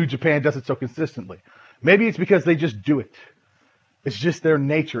how New Japan does it so consistently. Maybe it's because they just do it. It's just their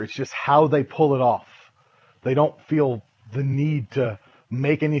nature. It's just how they pull it off. They don't feel the need to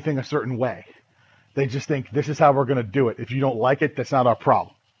make anything a certain way. They just think, this is how we're going to do it. If you don't like it, that's not our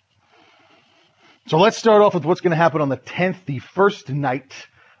problem. So let's start off with what's going to happen on the 10th, the first night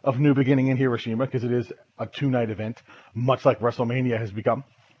of New Beginning in Hiroshima, because it is a 2-night event, much like WrestleMania has become.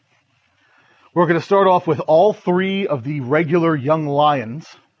 We're going to start off with all 3 of the regular Young Lions,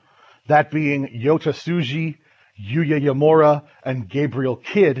 that being Yota Tsuji, Yuya Uemura, and Gabriel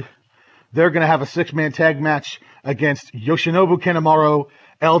Kidd. They're going to have a 6-man tag match against Yoshinobu Kanemaru,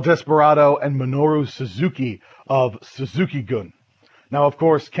 El Desperado, and Minoru Suzuki of Suzuki-gun. Now, of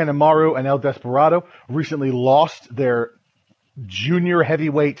course, Kanemaru and El Desperado recently lost their junior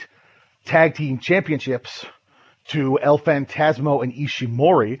heavyweight tag team championships to El Phantasmo and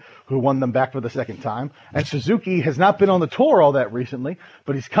Ishimori, who won them back for the second time. And Suzuki has not been on the tour all that recently,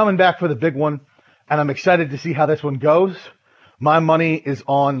 but he's coming back for the big one, and I'm excited to see how this one goes. My money is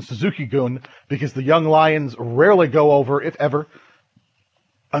on Suzuki-gun because the Young Lions rarely go over, if ever,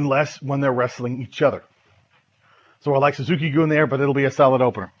 unless when they're wrestling each other. So I like Suzuki-gun there, but it'll be a solid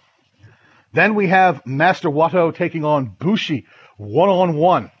opener. Then we have Master Wato taking on Bushi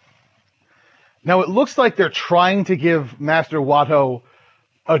one-on-one. Now, it looks like they're trying to give Master Wato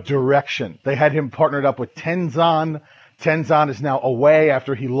a direction. They had him partnered up with Tenzan. Tenzan is now away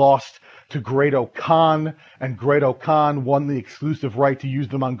after he lost to Great Khan, and Great Khan won the exclusive right to use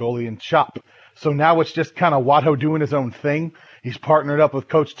the Mongolian chop. So now it's just kind of Wato doing his own thing. He's partnered up with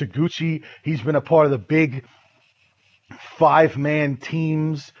Coach Taguchi. He's been a part of the big 5-man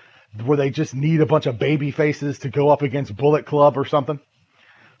teams where they just need a bunch of baby faces to go up against Bullet Club or something.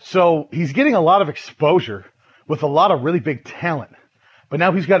 So he's getting a lot of exposure with a lot of really big talent. But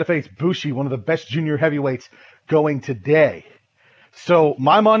now he's got to face Bushi, one of the best junior heavyweights going today. So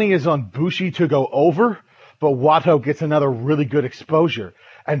my money is on Bushi to go over, but Wato gets another really good exposure.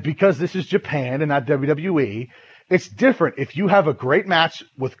 And because this is Japan and not WWE, it's different. If you have a great match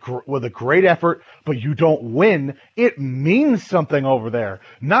with a great effort, but you don't win, it means something over there.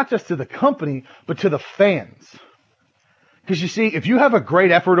 Not just to the company, but to the fans. Because you see, if you have a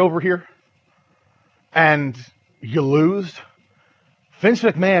great effort over here, and you lose, Vince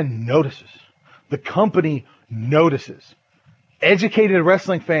McMahon notices. The company notices. Educated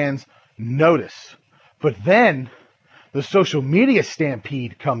wrestling fans notice. But then, the social media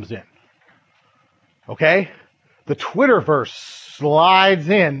stampede comes in. Okay? The Twitterverse slides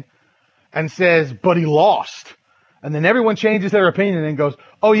in and says, but he lost. And then everyone changes their opinion and goes,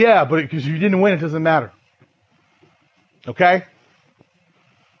 oh yeah, but because you didn't win, it doesn't matter. Okay?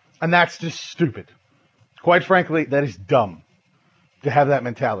 And that's just stupid. Quite frankly, that is dumb to have that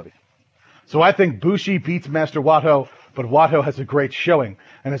mentality. So I think Bushi beats Master Wato, but Wato has a great showing,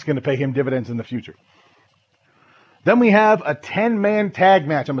 and it's going to pay him dividends in the future. Then we have a 10-man tag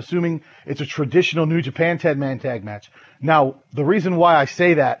match. I'm assuming it's a traditional New Japan 10-man tag match. Now, the reason why I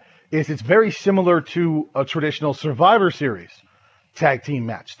say that is it's very similar to a traditional Survivor Series tag team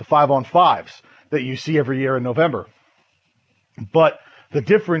match, the 5-on-5s that you see every year in November. But the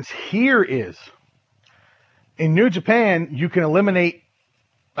difference here is, in New Japan, you can eliminate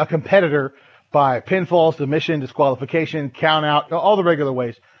a competitor by pinfall, submission, disqualification, count out, all the regular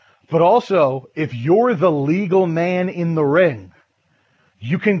ways. But also, if you're the legal man in the ring,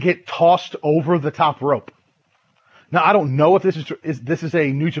 you can get tossed over the top rope. Now, I don't know if this is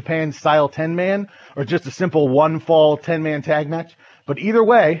a New Japan style 10-man or just a simple one-fall 10-man tag match. But either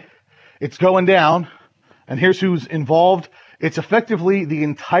way, it's going down. And here's who's involved. It's effectively the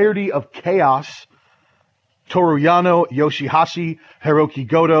entirety of Chaos. Toru Yano, Yoshihashi, Hiroki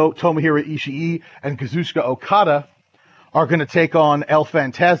Goto, Tomohiro Ishii, and Kazuchika Okada are going to take on El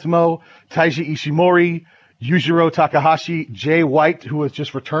Phantasmo, Taiji Ishimori, Yujiro Takahashi, Jay White, who has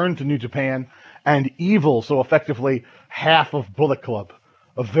just returned to New Japan, and Evil, so effectively half of Bullet Club.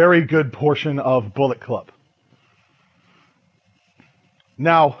 A very good portion of Bullet Club.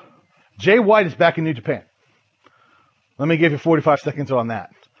 Now, Jay White is back in New Japan. Let me give you 45 seconds on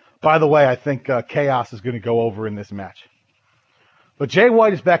that. By the way, I think Chaos is going to go over in this match. But Jay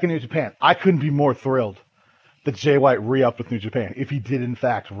White is back in New Japan. I couldn't be more thrilled that Jay White re-upped with New Japan, if he did in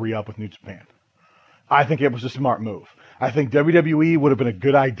fact re-up with New Japan. I think it was a smart move. I think WWE would have been a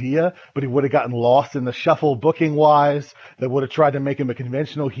good idea, but he would have gotten lost in the shuffle booking-wise. They would have tried to make him a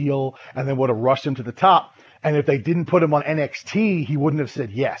conventional heel, and then would have rushed him to the top. And if they didn't put him on NXT, he wouldn't have said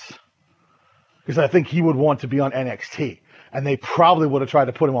yes. Because I think he would want to be on NXT. And they probably would have tried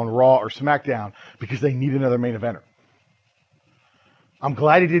to put him on Raw or SmackDown because they need another main eventer. I'm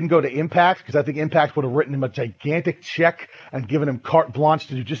glad he didn't go to Impact because I think Impact would have written him a gigantic check and given him carte blanche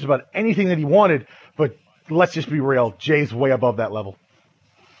to do just about anything that he wanted. But let's just be real. Jay's way above that level.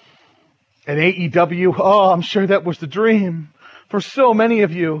 And AEW, oh, I'm sure that was the dream for so many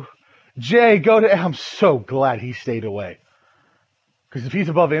of you. Jay, go to... I'm so glad he stayed away. Because if he's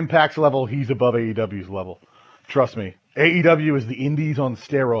above Impact's level, he's above AEW's level. Trust me. AEW is the indies on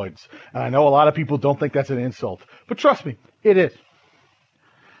steroids. And I know a lot of people don't think that's an insult. But trust me, it is.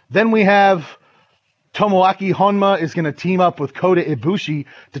 Then we have Tomoaki Honma is going to team up with Kota Ibushi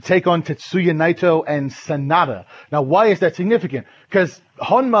to take on Tetsuya Naito and Sanada. Now, why is that significant? Because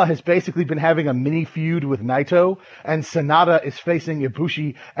Honma has basically been having a mini feud with Naito, and Sanada is facing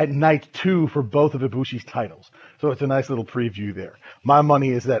Ibushi at night 2 for both of Ibushi's titles. So it's a nice little preview there. My money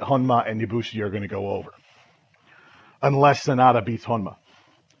is that Honma and Ibushi are going to go over. unless Sanada beats Honma.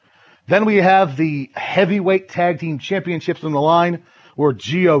 Then we have the heavyweight tag team championships on the line, where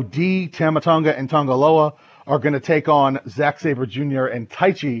G.O.D., Tama Tonga, and Tonga Loa are going to take on Zack Sabre Jr. and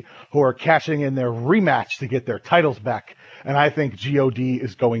Taichi, who are cashing in their rematch to get their titles back. And I think G.O.D.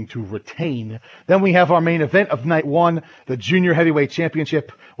 is going to retain. Then we have our main event of night one, the Junior Heavyweight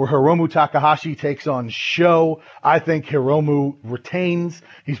Championship, where Hiromu Takahashi takes on Sho. I think Hiromu retains.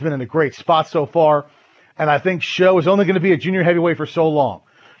 He's been in a great spot so far. And I think Sho is only going to be a junior heavyweight for so long.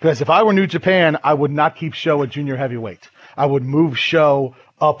 Because if I were New Japan, I would not keep Sho a junior heavyweight. I would move Sho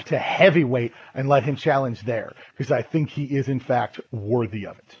up to heavyweight and let him challenge there, because I think he is, in fact, worthy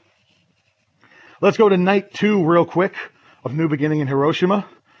of it. Let's go to night two real quick of New Beginning in Hiroshima.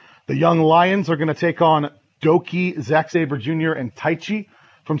 The Young Lions are going to take on Doki, Zack Sabre Jr., and Taichi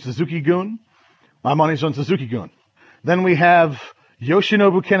from Suzuki-gun. My money's on Suzuki-gun. Then we have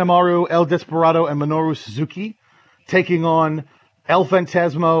Yoshinobu Kanemaru, El Desperado, and Minoru Suzuki taking on El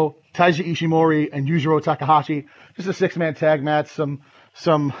Phantasmo, Taiji Ishimori, and Yujiro Takahashi. Just a six-man tag match.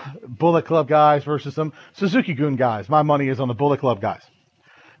 Some Bullet Club guys versus some Suzuki-gun guys. My money is on the Bullet Club guys.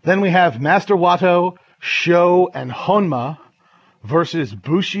 Then we have Master Wato, Sho, and Honma versus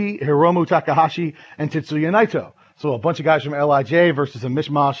Bushi, Hiromu Takahashi, and Tetsuya Naito. So a bunch of guys from LIJ versus a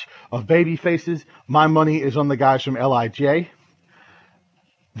mishmash of baby faces. My money is on the guys from LIJ.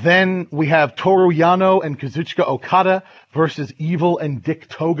 Then we have Toru Yano and Kazuchika Okada versus Evil and Dick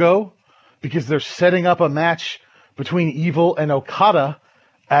Togo, because they're setting up a match between Evil and Okada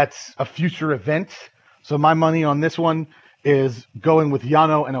at a future event. So my money on this one is going with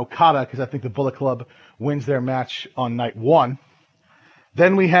Yano and Okada, because I think the Bullet Club wins their match on night one.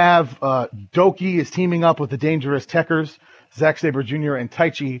 Then we have Doki is teaming up with the Dangerous Tekkers, Zack Sabre Jr. and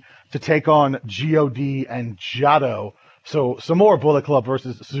Taichi, to take on G.O.D. and Jado. So some more Bullet Club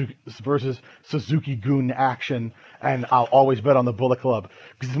versus Suzuki-gun action, and I'll always bet on the Bullet Club.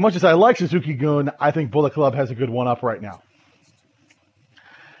 Because as much as I like Suzuki-gun, I think Bullet Club has a good one-up right now.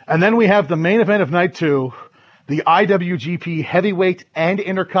 And then we have the main event of night two. The IWGP Heavyweight and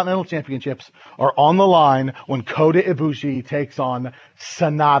Intercontinental Championships are on the line when Kota Ibushi takes on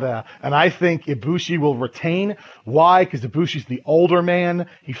Sanada. And I think Ibushi will retain. Why? Because Ibushi's the older man.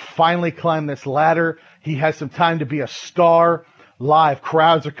 He finally climbed this ladder. He has some time to be a star. Live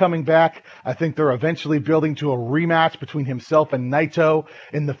crowds are coming back. I think they're eventually building to a rematch between himself and Naito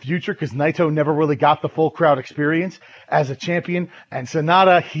in the future, because Naito never really got the full crowd experience as a champion. And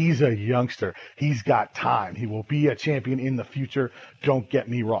Sanada, he's a youngster. He's got time. He will be a champion in the future. Don't get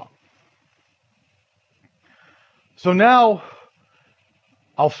me wrong. So now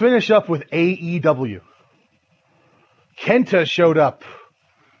I'll finish up with AEW. Kenta showed up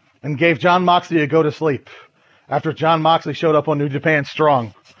and gave Jon Moxley a go to sleep after Jon Moxley showed up on New Japan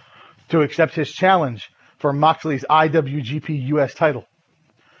Strong to accept his challenge for Moxley's IWGP US title,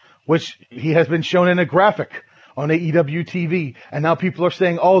 which he has been shown in a graphic on AEW TV. And now people are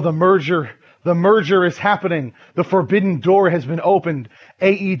saying, oh, the merger is happening. The forbidden door has been opened.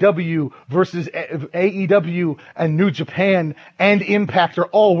 AEW versus AEW and New Japan and Impact are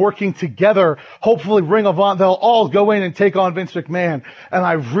all working together. Hopefully Ring of Honor, they'll all go in and take on Vince McMahon. And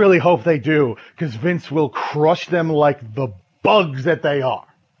I really hope they do, because Vince will crush them like the bugs that they are.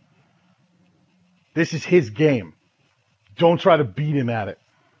 This is his game. Don't try to beat him at it.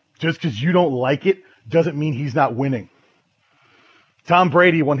 Just because you don't like it doesn't mean he's not winning. Tom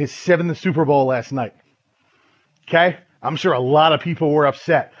Brady won his 7th Super Bowl last night. Okay? I'm sure a lot of people were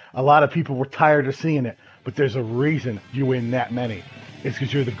upset. A lot of people were tired of seeing it. But there's a reason you win that many. It's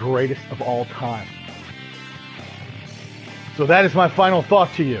because you're the greatest of all time. So that is my final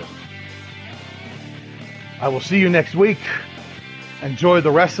thought to you. I will see you next week. Enjoy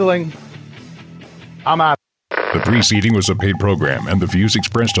the wrestling. I'm out. The preceding was a paid program, and the views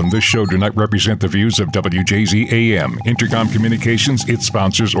expressed on this show do not represent the views of WJZ-AM, Intercom Communications, its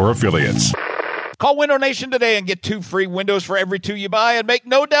sponsors, or affiliates. Call Window Nation today and get 2 free windows for every 2 you buy, and make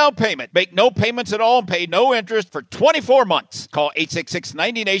no down payment. Make no payments at all and pay no interest for 24 months. Call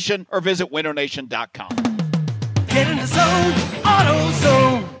 866-90-NATION or visit windownation.com. Get in the zone,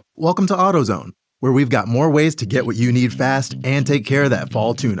 AutoZone. Welcome to AutoZone, where we've got more ways to get what you need fast and take care of that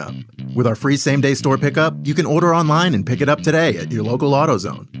fall tune-up. With our free same-day store pickup, you can order online and pick it up today at your local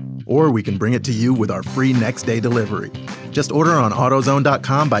AutoZone. Or we can bring it to you with our free next-day delivery. Just order on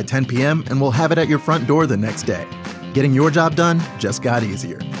AutoZone.com by 10 p.m. and we'll have it at your front door the next day. Getting your job done just got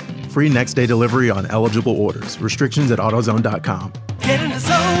easier. Free next-day delivery on eligible orders. Restrictions at AutoZone.com. Get in the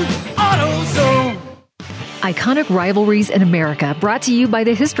zone, AutoZone. Iconic Rivalries in America, brought to you by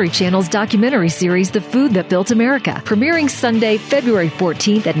the History Channel's documentary series, The Food That Built America, premiering Sunday, February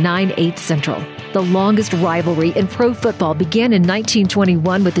 14th at 9/8 Central. The longest rivalry in pro football began in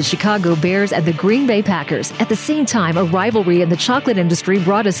 1921 with the Chicago Bears and the Green Bay Packers. At the same time, a rivalry in the chocolate industry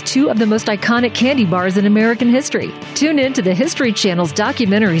brought us two of the most iconic candy bars in American history. Tune in to the History Channel's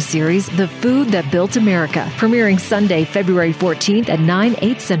documentary series, The Food That Built America, premiering Sunday, February 14th at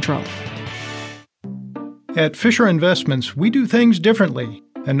 9/8 Central. At Fisher Investments, we do things differently,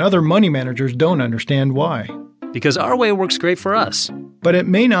 and other money managers don't understand why. Because our way works great for us. But it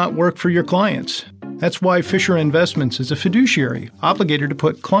may not work for your clients. That's why Fisher Investments is a fiduciary, obligated to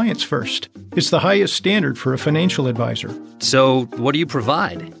put clients first. It's the highest standard for a financial advisor. So, what do you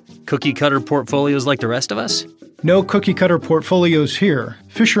provide? Cookie-cutter portfolios like the rest of us? No cookie-cutter portfolios here.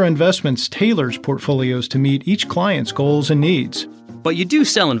 Fisher Investments tailors portfolios to meet each client's goals and needs. But you do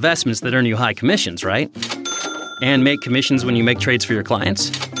sell investments that earn you high commissions, right? And make commissions when you make trades for your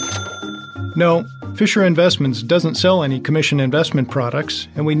clients? No, Fisher Investments doesn't sell any commission investment products,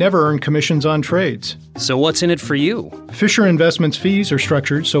 and we never earn commissions on trades. So what's in it for you? Fisher Investments fees are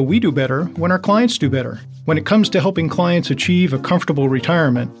structured so we do better when our clients do better. When it comes to helping clients achieve a comfortable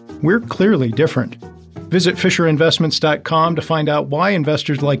retirement, we're clearly different. Visit FisherInvestments.com to find out why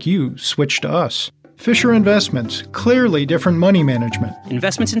investors like you switch to us. Fisher Investments, clearly different money management.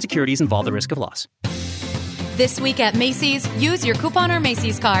 Investments in securities involve the risk of loss. This week at Macy's, use your coupon or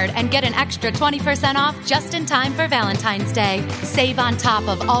Macy's card and get an extra 20% off just in time for Valentine's Day. Save on top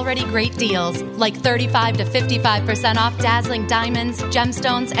of already great deals, like 35 to 55% off dazzling diamonds,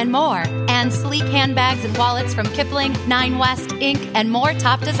 gemstones, and more. And sleek handbags and wallets from Kipling, Nine West, Inc., and more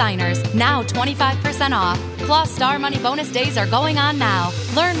top designers, now 25% off. Plus, Star Money bonus days are going on now.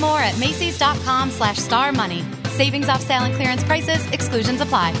 Learn more at Macys.com/starmoney. Savings off sale and clearance prices, exclusions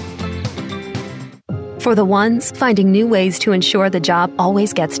apply. For the ones finding new ways to ensure the job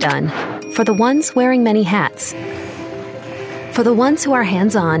always gets done. For the ones wearing many hats. For the ones who are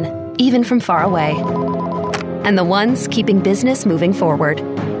hands-on, even from far away. And the ones keeping business moving forward.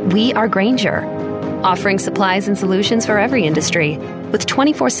 We are Grainger, offering supplies and solutions for every industry, with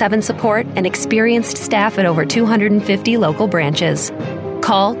 24/7 support and experienced staff at over 250 local branches.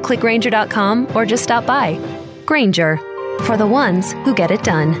 Call, click Grainger.com, or just stop by. Grainger, for the ones who get it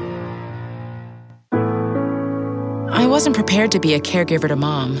done. I wasn't prepared to be a caregiver to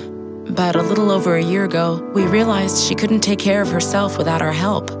Mom, but a little over a year ago, we realized she couldn't take care of herself without our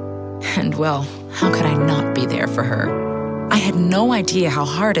help. And well, how could I not be there for her? I had no idea how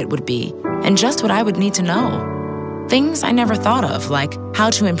hard it would be, and just what I would need to know. Things I never thought of, like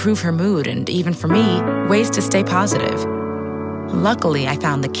how to improve her mood and, even for me, ways to stay positive. Luckily, I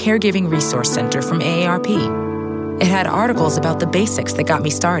found the Caregiving Resource Center from AARP. It had articles about the basics that got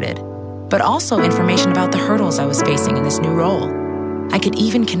me started, but also information about the hurdles I was facing in this new role. I could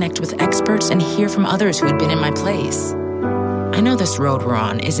even connect with experts and hear from others who had been in my place. I know this road we're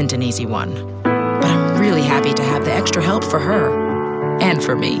on isn't an easy one, but I'm really happy to have the extra help for her and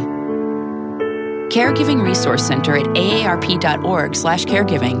for me. Caregiving Resource Center at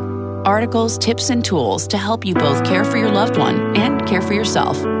aarp.org/caregiving. Articles, tips, and tools to help you both care for your loved one and care for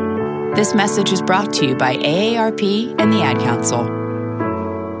yourself. This message is brought to you by AARP and the Ad Council.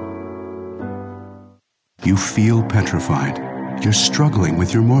 You feel petrified. You're struggling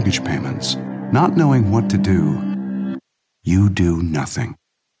with your mortgage payments, not knowing what to do. You do nothing.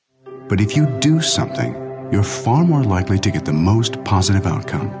 But if you do something, you're far more likely to get the most positive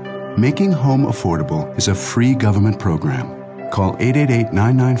outcome. Making Home Affordable is a free government program. Call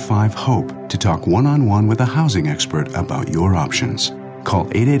 888-995-HOPE to talk one-on-one with a housing expert about your options. Call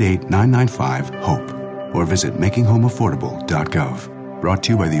 888-995-HOPE or visit makinghomeaffordable.gov. Brought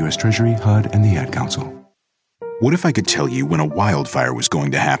to you by the U.S. Treasury, HUD, and the Ad Council. What if I could tell you when a wildfire was going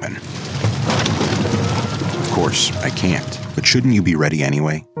to happen? Of course, I can't. But shouldn't you be ready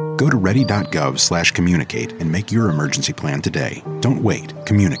anyway? Go to ready.gov/communicate and make your emergency plan today. Don't wait.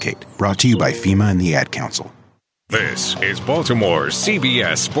 Communicate. Brought to you by FEMA and the Ad Council. This is Baltimore's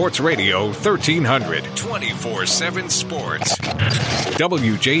CBS Sports Radio 1300, 24/7 Sports.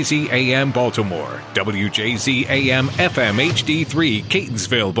 WJZ AM Baltimore, WJZ AM FM HD3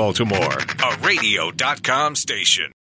 Catonsville, Baltimore, a radio.com station.